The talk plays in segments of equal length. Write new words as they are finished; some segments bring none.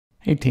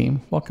Hey team,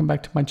 welcome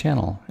back to my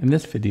channel. In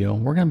this video,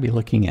 we're going to be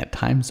looking at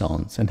time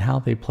zones and how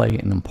they play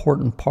an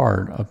important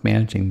part of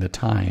managing the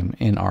time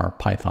in our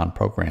Python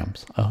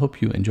programs. I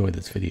hope you enjoy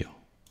this video.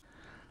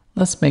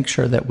 Let's make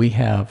sure that we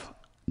have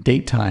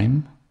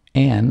datetime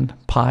and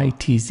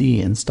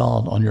pytz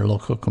installed on your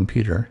local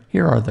computer.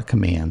 Here are the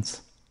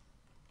commands.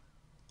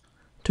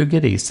 To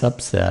get a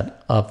subset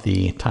of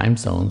the time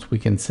zones, we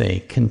can say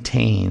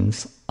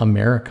contains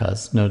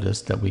Americas.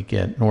 Notice that we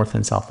get North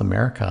and South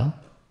America,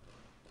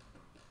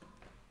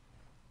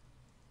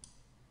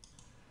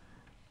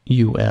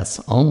 US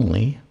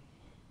only,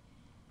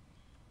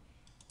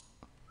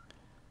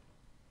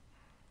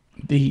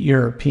 the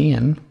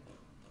European,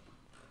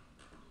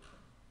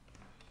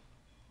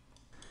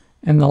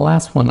 and the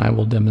last one I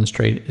will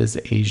demonstrate is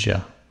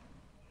Asia.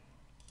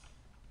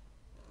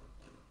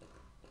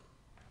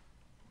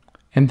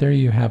 And there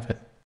you have it.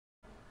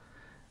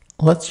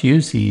 Let's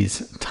use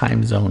these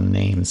time zone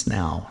names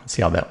now and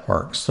see how that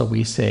works. So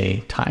we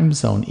say time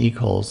zone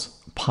equals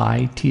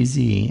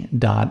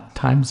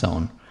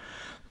pytz.timezone.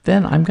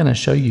 Then I'm going to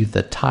show you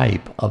the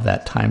type of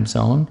that time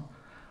zone.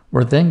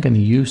 We're then going to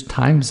use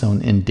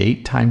timeZone in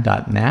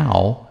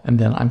datetime.now, and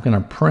then I'm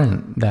going to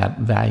print that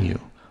value.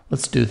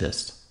 Let's do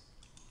this.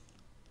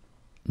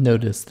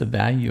 Notice the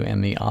value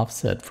and the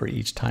offset for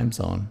each time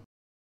zone.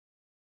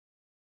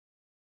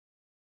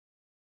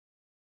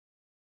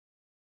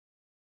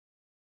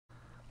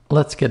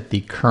 Let's get the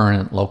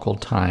current local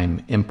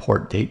time.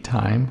 Import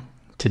datetime.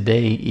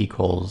 Today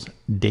equals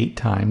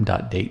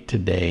datetime.date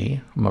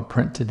today. I'm going to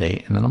print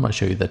today, and then I'm going to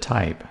show you the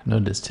type.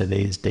 Notice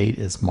today's date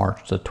is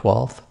March the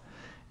 12th,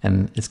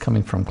 and it's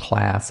coming from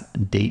class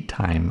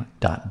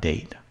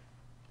datetime.date.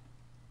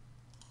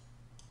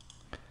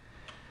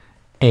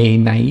 A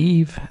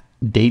naive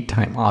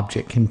datetime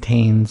object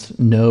contains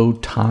no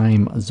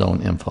time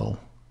zone info.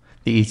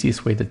 The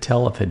easiest way to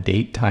tell if a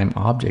datetime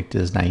object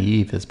is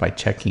naive is by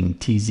checking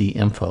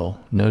tzinfo.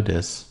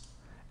 Notice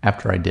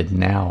after I did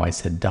now, I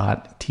said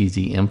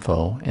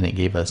 .tzinfo, and it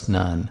gave us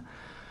none.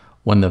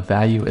 When the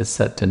value is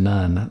set to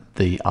none,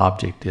 the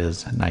object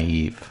is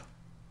naive.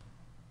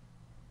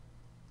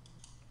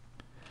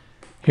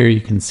 Here you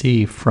can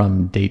see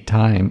from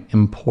datetime,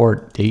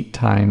 import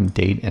datetime,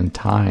 date, and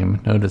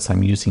time. Notice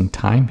I'm using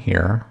time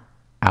here,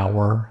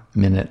 hour,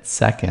 minute,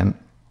 second.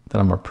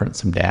 Then I'm going to print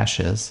some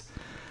dashes.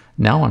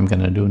 Now I'm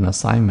going to do an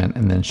assignment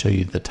and then show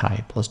you the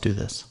type. Let's do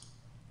this.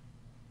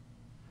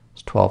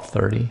 It's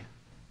 12:30.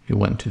 You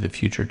went to the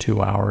future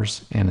 2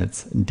 hours, and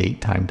it's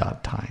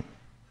datetime.time.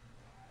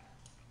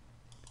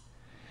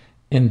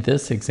 In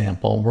this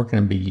example, we're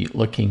going to be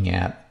looking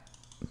at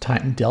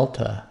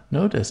Timedelta.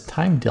 Notice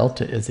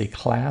Timedelta is a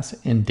class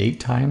in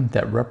datetime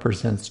that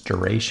represents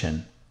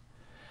duration.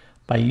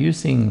 By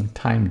using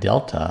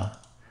Timedelta,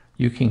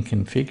 you can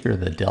configure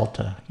the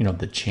delta,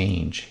 the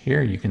change.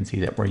 Here you can see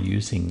that we're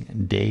using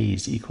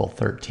days equal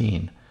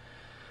 13.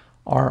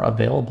 Our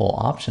available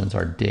options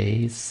are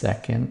days,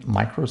 second,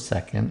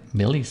 microsecond,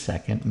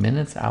 millisecond,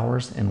 minutes,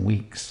 hours, and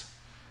weeks.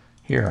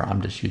 Here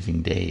I'm just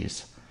using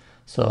days.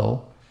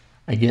 So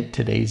I get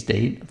today's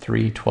date,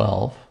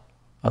 3/12,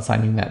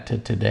 assigning that to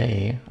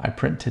today. I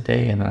print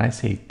today, and then I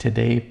say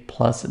today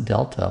plus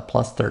delta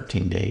plus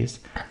 13 days,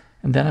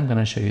 and then I'm going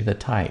to show you the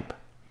type.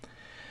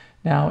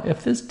 Now,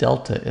 if this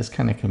delta is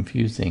kind of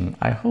confusing,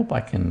 I hope I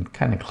can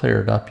kind of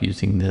clear it up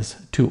using this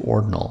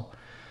toOrdinal.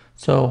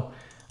 So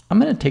I'm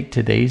going to take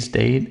today's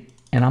date,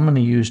 and I'm going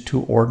to use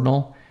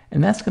toOrdinal,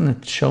 and that's going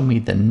to show me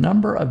the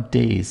number of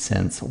days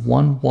since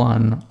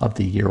 1/1 of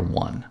the year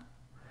 1.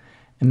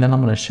 And then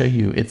I'm going to show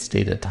you its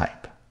data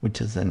type,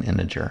 which is an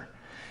integer.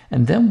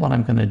 And then what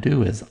I'm going to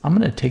do is I'm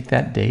going to take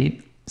that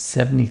date,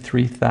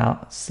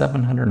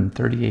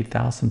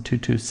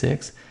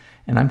 738,226,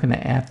 and I'm going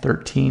to add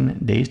 13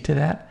 days to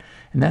that,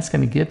 and that's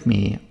going to give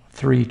me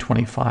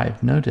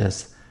 325.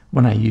 Notice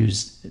when I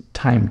use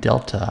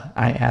Timedelta,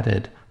 I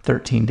added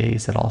 13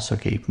 days. That also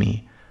gave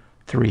me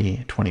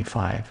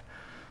 325.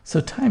 So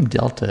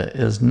Timedelta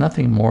is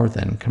nothing more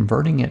than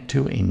converting it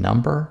to a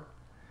number,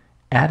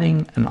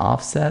 adding an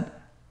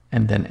offset,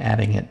 and then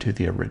adding it to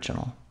the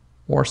original,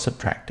 or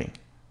subtracting.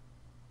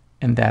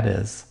 And that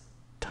is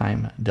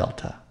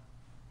Timedelta.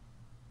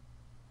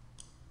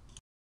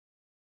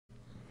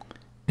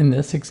 In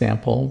this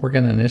example, we're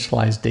going to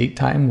initialize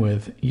datetime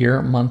with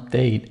year, month,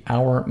 date,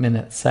 hour,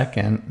 minute,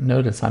 second.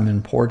 Notice I'm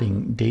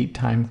importing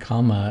datetime,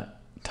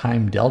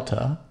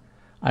 Timedelta.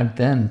 I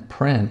then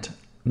print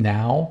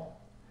now,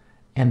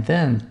 and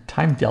then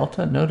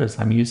Timedelta. Notice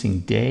I'm using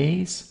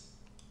days,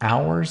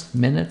 hours,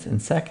 minutes,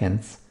 and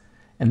seconds,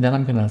 and then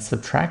I'm going to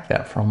subtract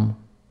that from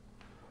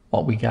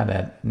what we got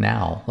at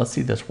now. Let's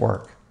see this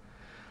work.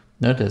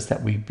 Notice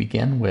that we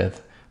begin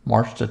with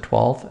March the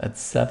 12th at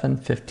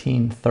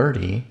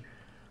 7:15:30.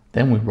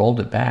 Then we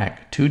rolled it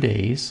back 2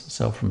 days,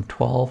 so from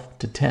 12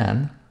 to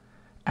 10,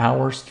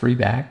 hours 3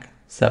 back,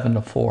 7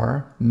 to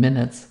 4,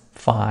 minutes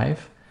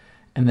 5,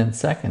 and then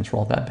seconds,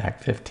 roll that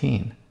back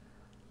 15.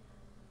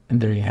 And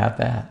there you have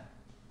that.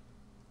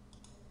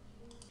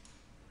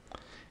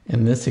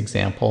 In this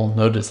example,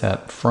 notice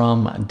that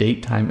from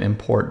datetime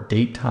import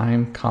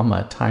datetime,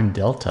 comma, time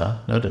delta.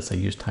 Notice I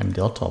use time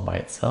delta by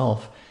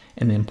itself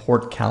and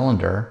import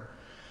calendar.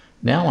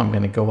 Now I'm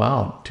going to go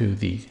out to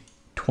the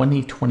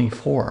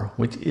 2024,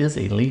 which is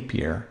a leap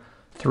year.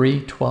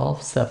 3,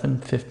 12, 7,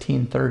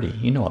 15, 30.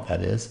 You know what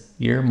that is.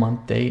 Year,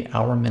 month, day,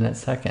 hour, minute,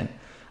 second.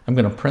 I'm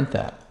going to print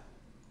that.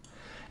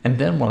 And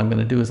then what I'm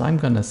going to do is I'm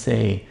going to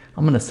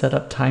set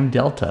up time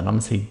delta, and I'm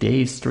going to say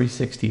days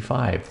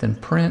 365. Then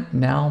print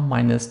now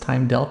minus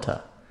time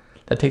delta.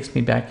 That takes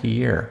me back a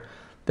year.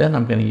 Then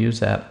I'm going to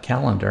use that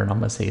calendar, and I'm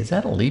going to say, is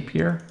that a leap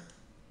year?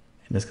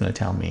 And it's going to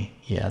tell me,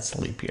 yeah, it's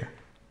a leap year.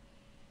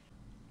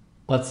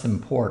 Let's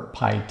import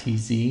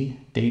pytz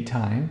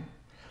datetime.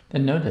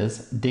 Then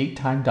notice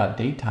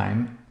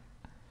datetime.datetime,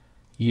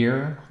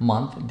 year,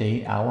 month,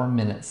 day, hour,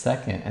 minute,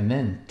 second, and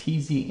then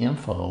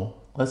tzinfo.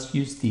 Let's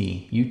use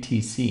the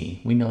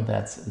UTC. We know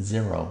that's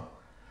 0.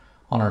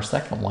 On our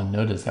second one,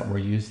 notice that we're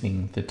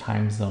using the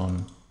time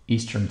zone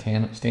Eastern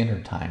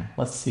Standard Time.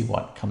 Let's see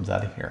what comes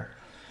out of here.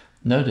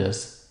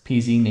 Notice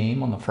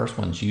tzname on the first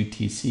one's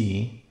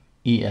UTC,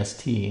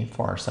 EST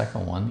for our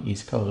second one,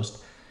 East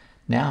Coast.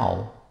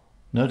 Now,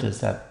 notice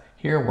that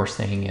here we're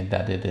saying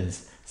that it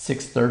is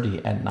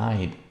 6:30 at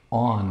night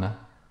on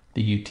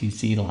the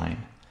UTC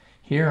line.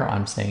 Here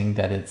I'm saying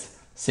that it's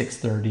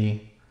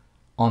 6:30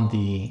 on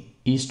the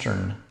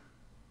Eastern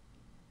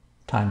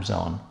time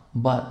zone,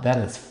 but that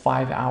is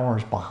 5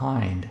 hours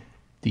behind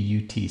the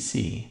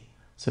UTC.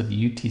 So the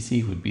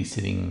UTC would be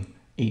sitting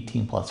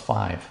 18 plus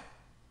 5.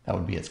 That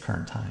would be its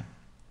current time.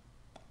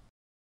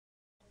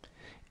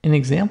 In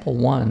example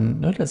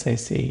 1, notice I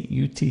say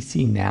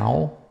UTC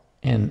now,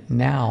 and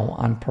now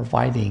I'm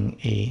providing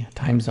a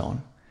time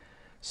zone.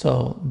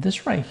 So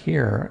this right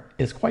here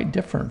is quite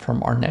different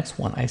from our next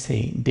one. I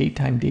say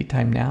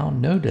datetime now,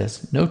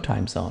 notice no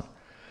time zone.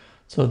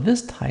 So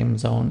this time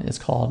zone is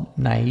called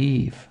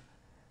naive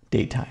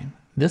datetime.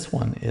 This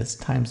one is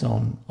time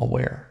zone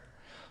aware.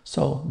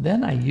 So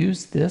then I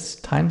use this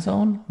time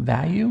zone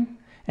value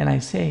and I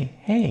say,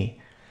 hey,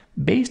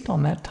 based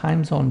on that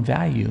time zone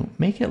value,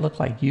 make it look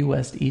like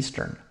US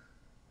Eastern.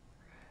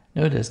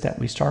 Notice that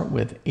we start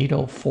with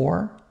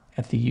 8:04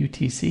 at the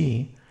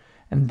UTC,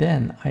 and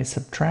then I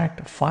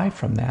subtract 5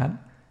 from that,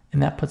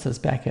 and that puts us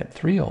back at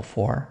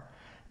 3:04.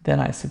 Then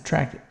I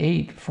subtract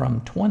 8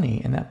 from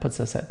 20, and that puts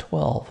us at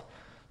 12.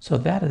 So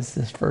that is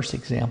this first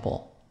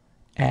example,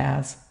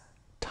 asTimeZone.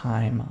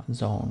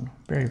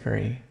 Very,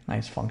 very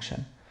nice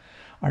function.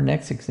 Our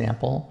next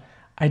example,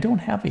 I don't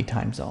have a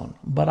time zone,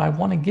 but I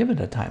want to give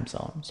it a time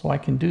zone, so I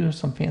can do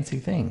some fancy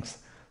things.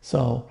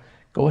 So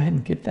go ahead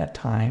and get that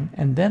time,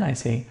 and then I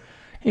say,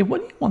 hey,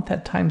 what do you want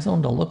that time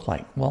zone to look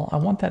like? Well, I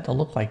want that to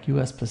look like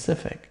US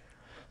Pacific.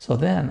 So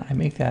then I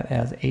make that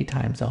as a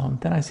time zone.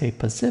 Then I say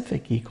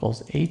Pacific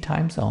equals a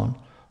time zone,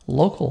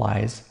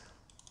 localize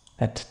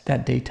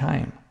that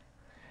daytime.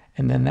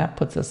 And then that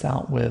puts us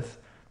out with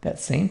that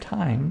same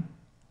time,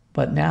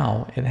 but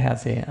now it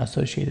has an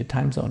associated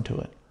time zone to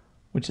it,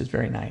 which is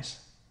very nice.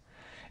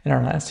 In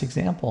our last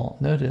example,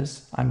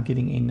 notice I'm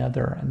getting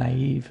another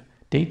naive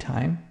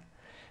daytime,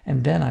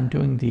 and then I'm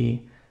doing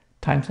the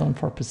time zone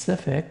for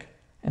Pacific,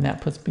 and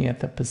that puts me at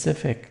the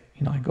Pacific.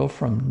 I go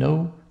from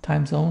no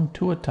time zone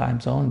to a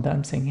time zone. Then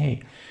I'm saying,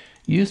 hey,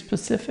 use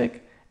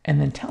Pacific, and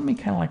then tell me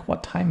kind of like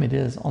what time it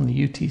is on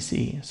the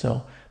UTC.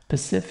 So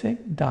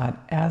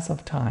Pacific.as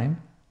of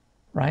time,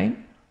 right?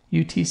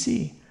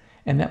 UTC.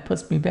 And that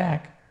puts me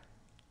back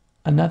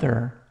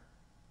another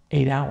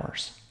 8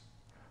 hours.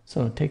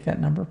 So take that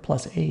number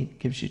plus 8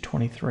 gives you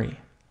 23.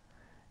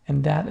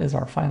 And that is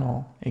our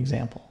final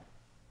example.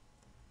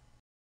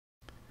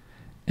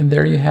 And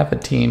there you have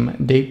it, team,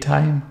 date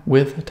time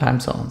with time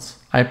zones.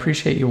 I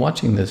appreciate you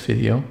watching this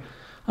video.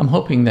 I'm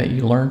hoping that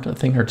you learned a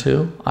thing or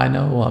two. I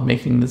know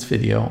making this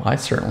video, I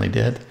certainly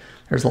did.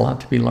 There's a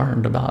lot to be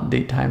learned about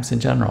date times in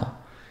general.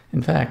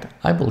 In fact,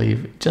 I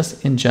believe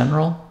just in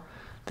general,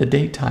 the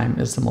date time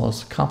is the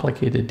most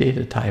complicated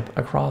data type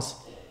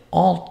across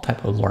all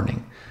type of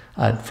learning.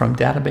 From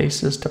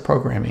databases to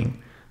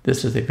programming,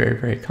 this is a very,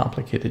 very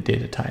complicated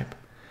data type.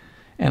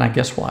 And I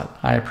guess what?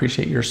 I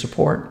appreciate your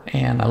support,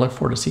 and I look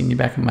forward to seeing you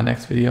back in my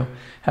next video.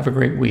 Have a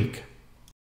great week.